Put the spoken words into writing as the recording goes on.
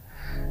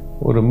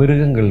ஒரு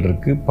மிருகங்கள்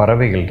இருக்குது,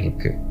 பறவைகள்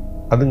இருக்குது.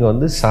 அதுங்க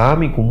வந்து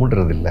சாமி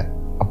கும்பிடுறதில்ல.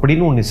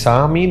 அப்படின்னு ஒன்று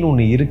சாமின்னு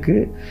ஒன்று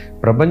இருக்குது,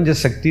 பிரபஞ்ச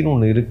சக்தின்னு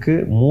ஒன்று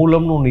இருக்குது,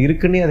 மூலம்னு ஒன்று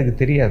இருக்குன்னே அதுக்கு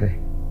தெரியாது.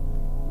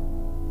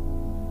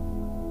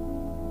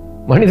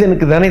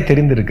 மனிதனுக்கு தானே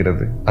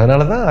தெரிந்திருக்கிறது.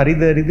 அதனால தான்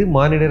அரிது அரிது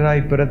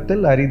மானிடராய்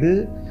பிறத்தல் அரிது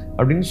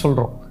அப்படின்னு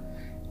சொல்கிறோம்.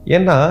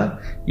 ஏன்னா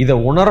இதை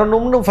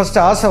உணரணும்னு ஃபர்ஸ்ட்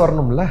ஆசை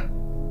வரணும்ல.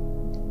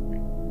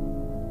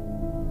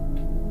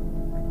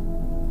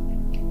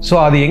 ஸோ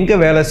அது எங்கே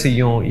வேலை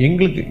செய்யும்?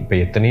 எங்களுக்கு இப்போ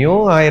எத்தனையோ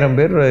 1000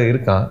 பேர்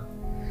இருக்கான்.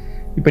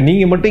 இப்போ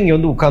நீங்கள் மட்டும் இங்கே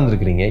வந்து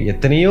உட்கார்ந்துருக்கிறீங்க.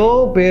 எத்தனையோ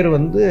பேர்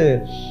வந்து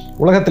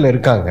உலகத்தில்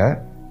இருக்காங்க.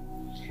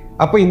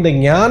 அப்போ இந்த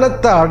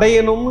ஞானத்தை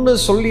அடையணும்னு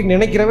சொல்லி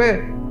நினைக்கிறவன்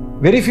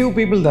வெரி ஃபியூ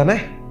பீப்புள் தானே.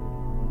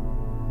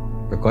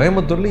 இப்போ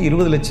கோயம்புத்தூரில்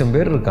 20 லட்சம்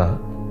பேர் இருக்கான்.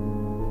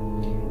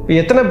 இப்போ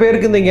எத்தனை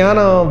பேருக்கு இந்த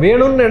ஞானம்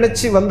வேணும்னு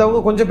நினச்சி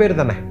வந்தவங்க கொஞ்சம் பேர்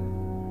தானே.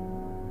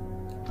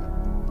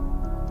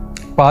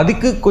 இப்போ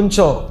அதுக்கு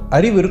கொஞ்சம்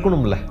அறிவு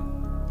இருக்கணும்ல.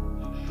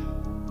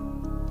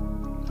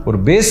 ஒரு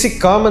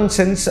பேசிக் காமன்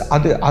சென்ஸ்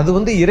அது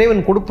வந்து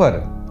இறைவன் கொடுப்பாரு.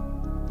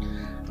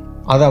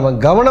 அதை அவன்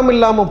கவனம்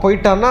இல்லாமல்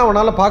போயிட்டான்னா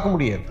அவனால் பார்க்க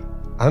முடியாது.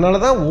 அதனால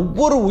தான்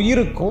ஒவ்வொரு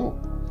உயிருக்கும்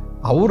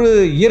அவரு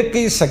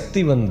இயற்கை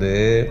சக்தி வந்து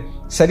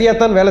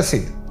சரியாகத்தான் வேலை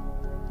செய்யுது.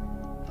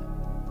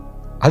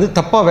 அது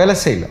தப்பாக வேலை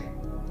செய்யல.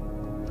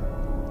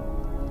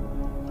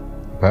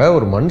 இப்போ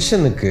ஒரு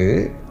மனுஷனுக்கு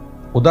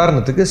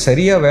உதாரணத்துக்கு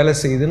சரியாக வேலை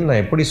செய்யுதுன்னு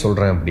நான் எப்படி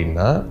சொல்கிறேன்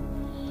அப்படின்னா,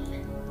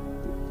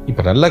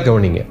 இப்போ நல்லா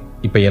கவனிங்க.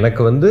 இப்போ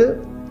எனக்கு வந்து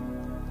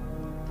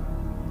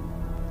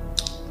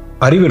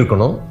அறிவு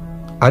இருக்கணும்.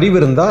 அறிவு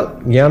இருந்தால்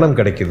ஞானம்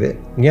கிடைக்குது.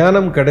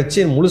 ஞானம்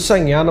கிடைச்சி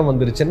முழுசாக ஞானம்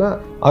வந்துருச்சுன்னா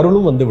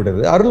அருளும் வந்து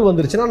விடுது. அருள்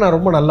வந்துருச்சுன்னா நான்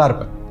ரொம்ப நல்லா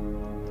இருப்பேன்.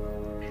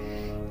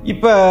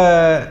 இப்போ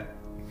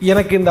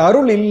எனக்கு இந்த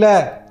அருள் இல்லை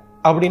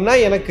அப்படின்னா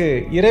எனக்கு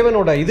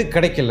இறைவனோட இது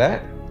கிடைக்கல.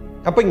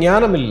 அப்போ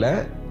ஞானம் இல்லை,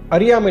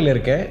 அறியாமையில்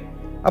இருக்கேன்.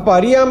 அப்போ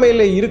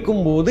அறியாமையில்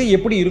இருக்கும்போது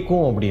எப்படி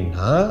இருக்கும்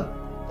அப்படின்னா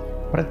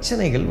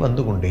பிரச்சனைகள்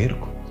வந்து கொண்டே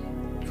இருக்கும்.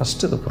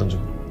 ஃபஸ்ட்டு இதை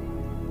புரிஞ்சுக்கணும்.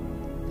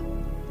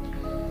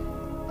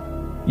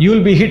 You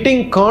will be hitting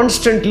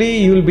constantly,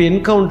 you will be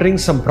encountering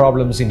some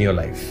problems in your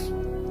life.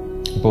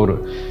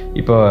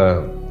 இப்போ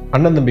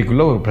அண்ணன்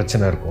தம்பிக்குள்ள ஒரு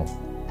பிரச்சனை இருக்கும்.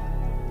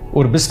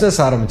 ஒரு பிஸ்னஸ்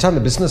ஆரம்பித்தா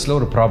அந்த பிஸ்னஸில்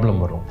ஒரு ப்ராப்ளம்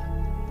வரும்.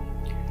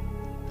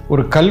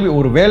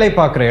 ஒரு வேலை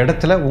பார்க்குற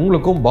இடத்துல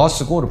உங்களுக்கும்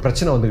பாஸுக்கும் ஒரு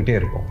பிரச்சனை வந்துக்கிட்டே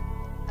இருக்கும்.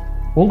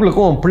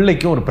 உங்களுக்கும் உன்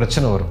பிள்ளைக்கும் ஒரு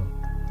பிரச்சனை வரும்.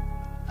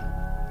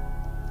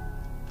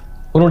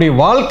 உன்னுடைய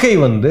வாழ்க்கை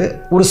வந்து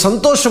ஒரு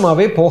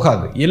சந்தோஷமாகவே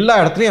போகாது. எல்லா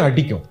இடத்துலையும்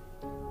அடிக்கும்.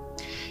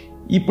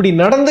 இப்படி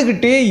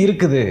நடந்துக்கிட்டே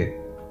இருக்குது.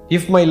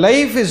 If my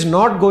life is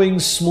not going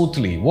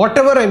smoothly,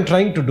 whatever I'm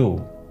trying to do,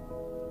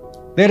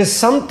 there is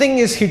something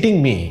is hitting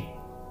me.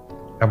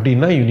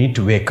 Abdina, you need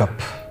to wake up.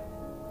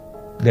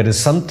 There is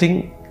something,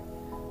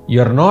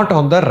 you're not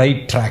on the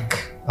right track.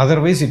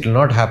 Otherwise, it will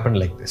not happen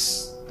like this.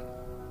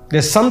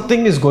 There's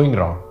something is going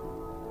wrong.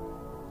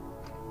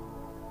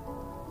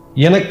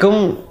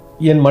 எனக்கும்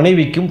என்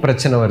மனைவிக்கும்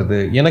பிரச்சனை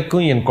வருது.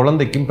 எனக்கும் என்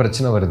குழந்தைக்கும்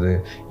பிரச்சனை வருது.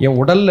 என்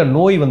உடலில்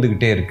நோய்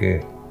வந்துக்கிட்டே இருக்கு.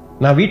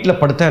 நான் வீட்டில்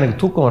படுத்தா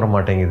எனக்கு தூக்கம் வர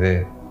மாட்டேங்குது.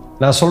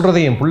 நான்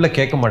சொல்கிறதை என் புள்ள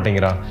கேட்க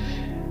மாட்டேங்கிறான்.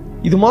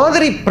 இது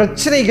மாதிரி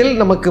பிரச்சனைகள்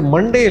நமக்கு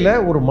மண்டையில்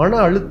ஒரு மன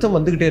அழுத்தம்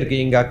வந்துக்கிட்டே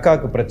இருக்குது. எங்கள்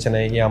அக்காவுக்கு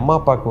பிரச்சனை, என் அம்மா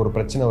அப்பாவுக்கு ஒரு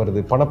பிரச்சனை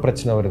வருது,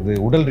 பணப்பிரச்சனை வருது,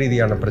 உடல்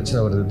ரீதியான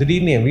பிரச்சனை வருது.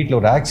 திடீர்னு என் வீட்டில்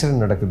ஒரு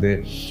ஆக்சிடென்ட் நடக்குது.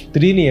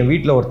 திடீர்னு என்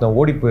வீட்டில் ஒருத்தன்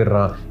ஓடி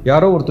போயிடுறான்.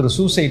 யாரோ ஒருத்தர்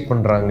சூசைட்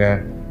பண்ணுறாங்க.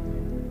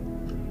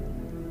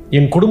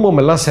 என்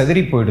குடும்பம் எல்லாம்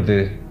சிதறி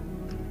போயிடுது.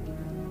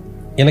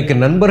 எனக்கு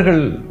நண்பர்கள்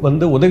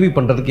வந்து உதவி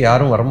பண்ணுறதுக்கு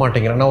யாரும்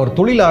வரமாட்டேங்கிறாங்க. நான் ஒரு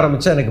தொழில்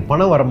ஆரம்பித்தா எனக்கு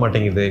பணம் வர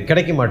மாட்டேங்குது,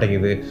 கிடைக்க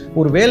மாட்டேங்குது.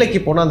 ஒரு வேலைக்கு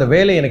போனால் அந்த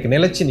வேலை எனக்கு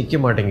நிலைச்சி நிற்க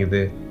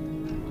மாட்டேங்குது.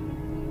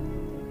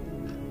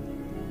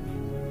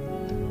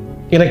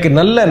 எனக்கு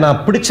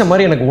நான் பிடிச்ச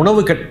மாதிரி எனக்கு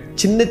உணவு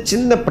சின்ன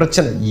சின்ன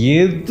பிரச்சனை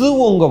எது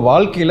உங்கள்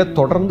வாழ்க்கையில்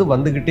தொடர்ந்து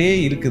வந்துக்கிட்டே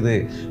இருக்குது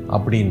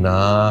அப்படின்னா,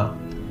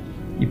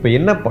 இப்போ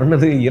என்ன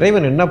பண்ணுது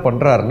இறைவன்? என்ன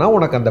பண்ணுறாருன்னா,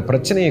 உனக்கு அந்த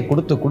பிரச்சனையை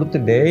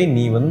கொடுத்துட்டே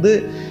நீ வந்து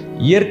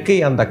இயற்கை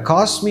அந்த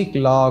காஸ்மிக்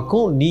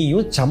லாக்கும்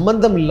நீயும்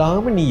சம்பந்தம்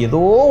இல்லாமல் நீ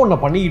ஏதோ ஒன்று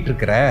பண்ணிக்கிட்டு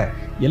இருக்கிற.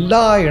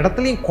 எல்லா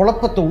இடத்துலையும்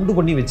குழப்பத்தை உண்டு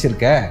பண்ணி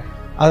வச்சிருக்க.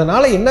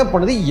 அதனால என்ன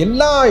பண்ணுது,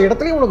 எல்லா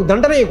இடத்துலையும் உனக்கு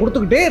தண்டனையை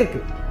கொடுத்துக்கிட்டே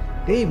இருக்கு.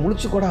 டேய்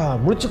முழிச்சுக்கோடா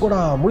முழிச்சுக்கோடா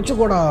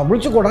முழிச்சுக்கோடா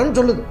முழிச்சுக்கோடான்னு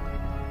சொல்லுது.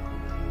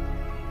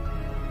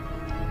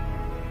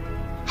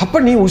 அப்போ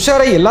நீ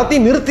உஷாரை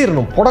எல்லாத்தையும்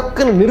நிறுத்திடணும்.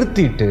 புடக்குன்னு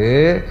நிறுத்திட்டு,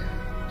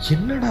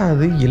 என்னடா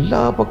அது எல்லா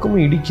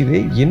பக்கமும் இடிக்குது,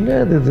 என்ன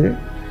அது?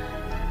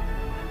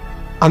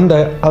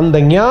 அந்த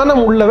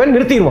ஞானம் உள்ளவன்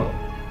நிறுத்திடுவான்.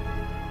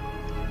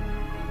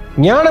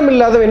 ஞானம்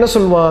இல்லாதவன் என்ன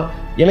சொல்லுவான்,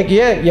 எனக்கு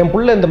ஏன் என்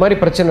புள்ள இந்த மாதிரி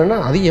பிரச்சனைனா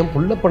அது என்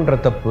புள்ள பண்ற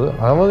தப்பு,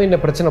 அவன் என்ன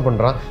பிரச்சனை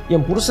பண்றான்,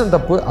 என் புருஷன்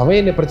தப்பு, அவன்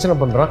என்ன பிரச்சனை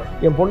பண்றான்,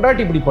 என்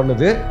பொண்டாட்டி இப்படி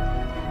பண்ணுது,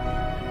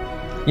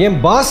 என்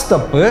பாஸ்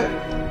தப்பு,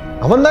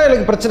 அவன் தான்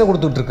எனக்கு பிரச்சனை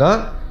கொடுத்துட்டு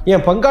இருக்கான்,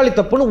 என் பங்காளி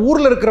தப்புன்னு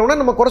ஊர்ல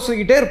இருக்கிறவன நம்ம குறை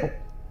சொல்லிக்கிட்டே இருப்போம்.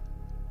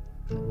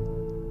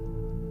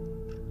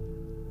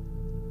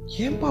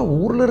 ஏன்பா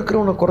ஊரில்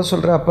இருக்கிறவனை குறை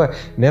சொல்கிற? அப்போ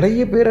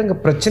நிறைய பேர் அங்கே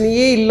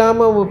பிரச்சனையே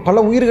இல்லாமல்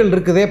பல உயிர்கள்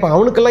இருக்குதே. அப்போ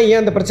அவனுக்கெல்லாம்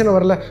ஏன் அந்த பிரச்சனை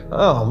வரல?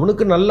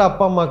 அவனுக்கு நல்ல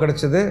அப்பா அம்மா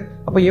கிடைச்சது,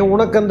 அப்போ ஏன்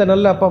உனக்கு அந்த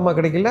நல்ல அப்பா அம்மா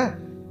கிடைக்கல?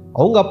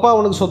 அவங்க அப்பா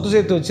அவனுக்கு சொத்து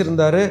சேர்த்து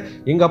வச்சுருந்தாரு.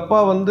 எங்கள் அப்பா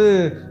வந்து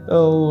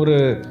ஒரு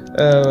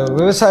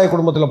விவசாய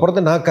குடும்பத்தில்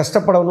பிறந்து நான்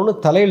கஷ்டப்படணும்னு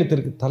தலையெழுத்து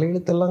இருக்குது.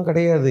 தலையெழுத்தெல்லாம்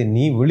கிடையாது.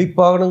 நீ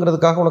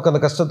விழிப்பாகணுங்கிறதுக்காக உனக்கு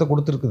அந்த கஷ்டத்தை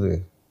கொடுத்துருக்குது.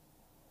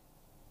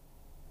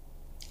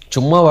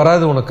 சும்மா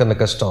வராது உனக்கு அந்த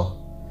கஷ்டம்.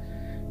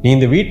 நீ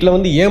இந்த வீட்டில்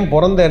வந்து ஏன்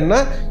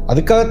பிறந்தன்னா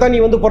அதுக்காகத்தான் நீ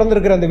வந்து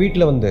பிறந்திருக்கிற. அந்த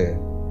வீட்டில் வந்து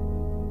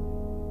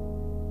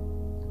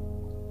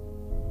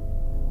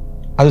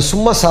அது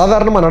சும்மா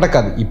சாதாரணமாக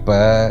நடக்காது. இப்போ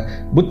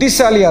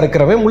புத்திசாலியாக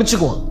இருக்கிறவன்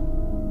முழிச்சுக்குவான்.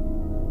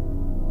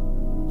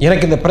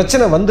 எனக்கு இந்த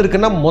பிரச்சனை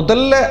வந்திருக்குன்னா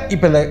முதல்ல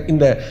இப்போ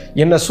இந்த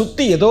என்னை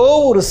சுற்றி ஏதோ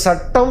ஒரு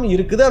சட்டம்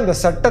இருக்குது, அந்த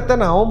சட்டத்தை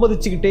நான்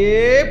அவமதிச்சுக்கிட்டே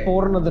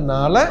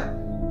போறதுனால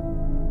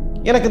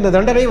எனக்கு இந்த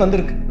தண்டனை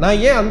வந்திருக்கு. நான்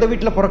ஏன் அந்த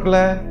வீட்டில் பிறக்கல?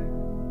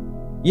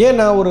 ஏன்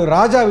நான் ஒரு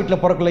ராஜா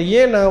வீட்டில் பிறக்கல?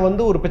 ஏன் நான்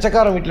வந்து ஒரு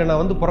பிச்சைக்காரன் வீட்டில்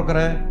நான் வந்து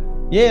பிறக்கிறேன்?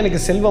 ஏன் எனக்கு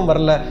செல்வம்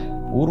வரல?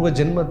 பூர்வ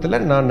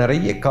ஜென்மத்தில் நான்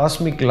நிறைய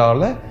காஸ்மிக்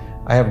லால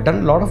I have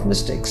done lot of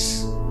mistakes.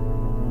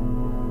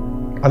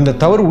 அந்த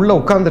தவறு உள்ள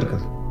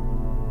உட்கார்ந்துருக்குது.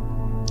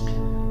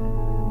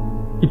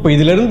 இப்போ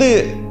இதிலிருந்து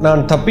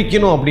நான்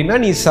தப்பிக்கணும் அப்படின்னா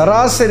நீ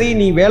சராசரி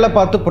நீ வேலை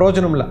பார்த்து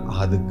பிரயோஜனம் இல்லை.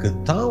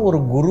 அதுக்குத்தான் ஒரு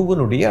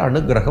குருவனுடைய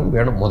அனுகிரகம்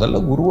வேணும்.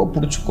 முதல்ல குருவை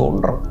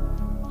பிடிச்சுக்கோன்றான்.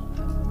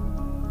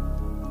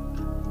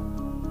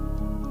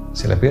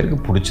 சில பேருக்கு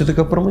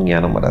பிடிச்சதுக்கு அப்புறமும்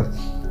ஞானம் வராது.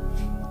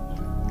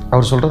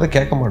 அவர் சொல்றதை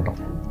கேட்க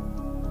மாட்டோம்.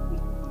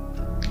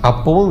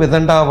 அப்பவும்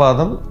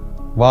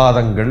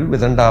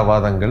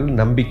விதண்டாவாதங்கள்,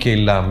 நம்பிக்கை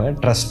இல்லாம,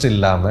 ட்ரஸ்ட்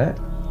இல்லாம.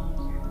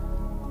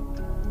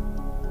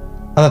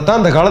 அதைத்தான்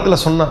அந்த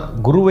காலத்தில் சொன்னான்,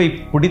 குருவை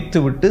பிடித்து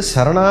விட்டு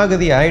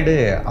சரணாகதி ஆயிடு.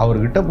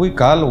 அவர்கிட்ட போய்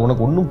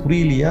உனக்கு ஒன்றும்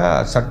புரியலையா,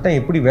 சட்டம்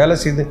எப்படி வேலை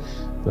செய்யுது?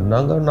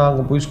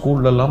 நாங்கள் போய்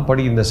ஸ்கூல்லலாம்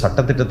இந்த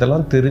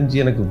சட்டத்திட்டத்தெல்லாம் தெரிஞ்சு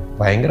எனக்கு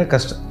பயங்கர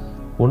கஷ்டம்.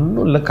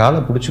 ஒன்றும் இல்லை, காலை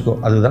பிடிச்சிக்கோ.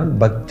 அதுதான்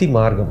பக்தி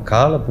மார்க்கம்.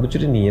 காலை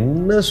பிடிச்சிட்டு நீ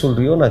என்ன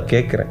சொல்றியோ நான்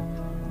கேட்குறேன்.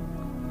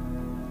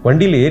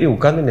 வண்டியில் ஏறி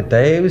உட்காந்து என்னை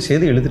தயவு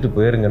செய்து இழுத்துட்டு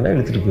போயிருங்கன்னா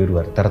இழுத்துட்டு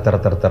போயிடுவார்.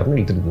 தரன்னு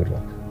இழுத்துட்டு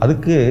போயிடுவார்.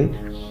 அதுக்கு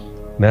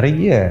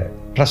நிறைய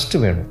ட்ரஸ்ட்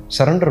வேணும்,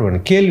 சரண்டர்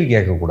வேணும், கேள்வி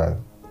கேட்கக்கூடாது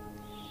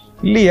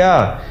இல்லையா?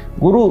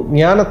 குரு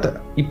ஞானத்தை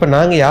இப்போ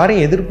நாங்கள்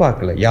யாரையும்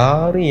எதிர்பார்க்கல.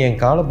 யாரும்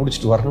என் காலை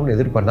பிடிச்சிட்டு வரணும்னு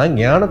எதிர்பார்க்க. நான்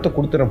ஞானத்தை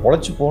கொடுத்துறேன்,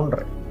 பொழைச்சி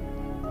போன்றேன்.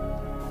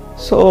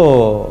 ஸோ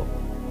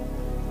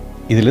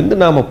இதுலேருந்து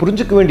நாம்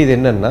புரிஞ்சுக்க வேண்டியது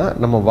என்னென்னா,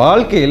 நம்ம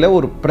வாழ்க்கையில்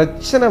ஒரு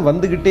பிரச்சனை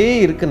வந்துக்கிட்டே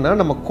இருக்குன்னா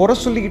நம்ம குறை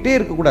சொல்லிக்கிட்டே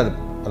இருக்கக்கூடாது.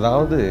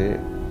 அதாவது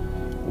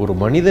ஒரு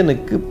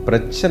மனிதனுக்கு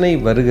பிரச்சனை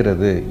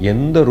வருகிறது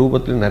எந்த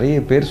ரூபத்தில். நிறைய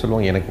பேர்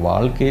சொல்லுவாங்க, எனக்கு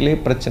வாழ்க்கையிலே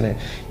பிரச்சனை,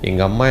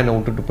 எங்கள் அம்மா என்னை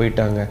விட்டுட்டு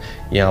போயிட்டாங்க,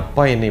 என்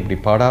அப்பா என்னை இப்படி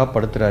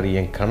பாடாப்படுத்துகிறாரு,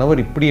 என்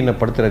கணவர் இப்படி என்னை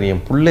படுத்துறாரு,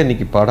 என் புள்ள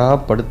இன்னைக்கு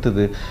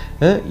பாடாப்படுத்துது,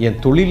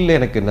 என் தொழிலில்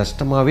எனக்கு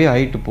நஷ்டமாகவே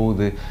ஆயிட்டு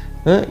போகுது,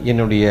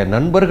 என்னுடைய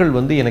நண்பர்கள்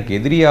வந்து எனக்கு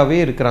எதிரியாகவே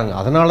இருக்கிறாங்க,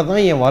 அதனால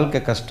தான் என்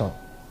வாழ்க்கை கஷ்டம்.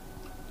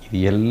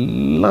 இது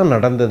எல்லாம்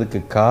நடந்ததுக்கு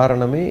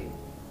காரணமே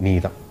நீ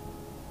தான்.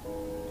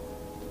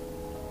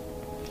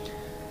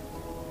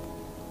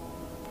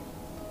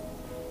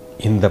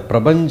 இந்த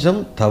பிரபஞ்சம்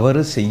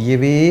தவறு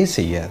செய்யவே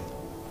செய்யாது.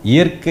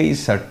 இயற்கை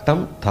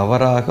சட்டம்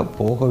தவறாக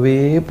போகவே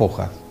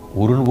போகாது,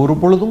 ஒரு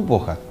பொழுதும்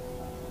போகாது.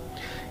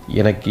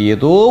 எனக்கு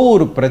ஏதோ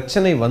ஒரு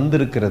பிரச்சனை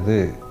வந்திருக்கிறது,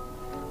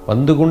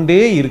 வந்து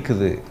கொண்டே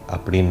இருக்குது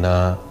அப்படின்னா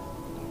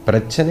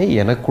பிரச்சனை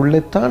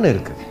எனக்குள்ளே தான்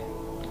இருக்குது.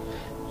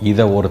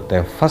 இதை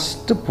ஒருத்தன்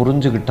ஃபஸ்ட்டு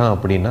புரிஞ்சுக்கிட்டான்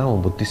அப்படின்னா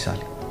அவன்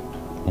புத்திசாலி.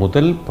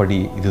 முதல் படி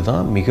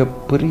இதுதான்,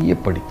 மிகப்பெரிய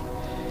படி.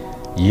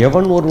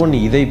 எவன் ஒருவன்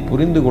இதை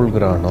புரிந்து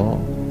கொள்கிறானோ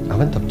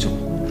அவன்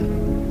தப்பிச்சுவான்.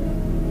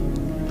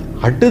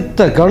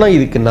 அடுத்த கணம்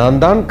இதுக்கு நான்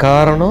தான்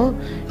காரணம்,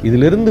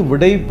 இதிலிருந்து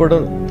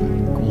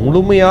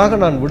முழுமையாக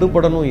நான்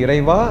விடுபடணும்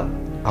இறைவா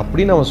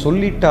அப்படின்னு அவன்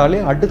சொல்லிட்டாலே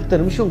அடுத்த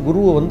நிமிஷம்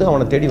குருவை வந்து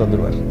அவனை தேடி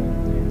வந்துடுவார்.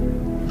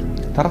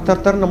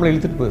 தர நம்மளை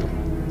இழுத்துட்டு போயிடும்.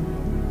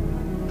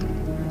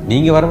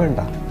 நீங்க வர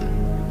வேண்டாம்.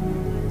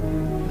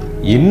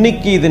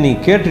 என்னைக்கு இதை நீ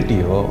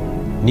கேட்டுட்டியோ,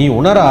 நீ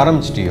உணர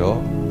ஆரம்பிச்சிட்டியோ,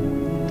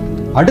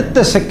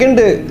 அடுத்த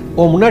செகண்டு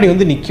உன் முன்னாடி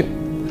வந்து நிற்கும்.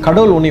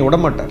 கடவுள் உன்னை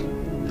விடமாட்டார்,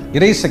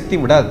 இறை சக்தி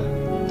விடாது.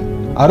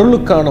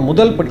 அருளுக்கான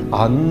முதல் படி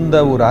அந்த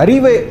ஒரு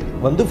அறிவை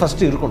வந்து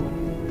ஃபர்ஸ்ட் இருக்கணும்.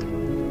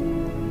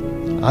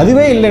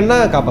 அதுவே இல்லைன்னா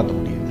காப்பாற்ற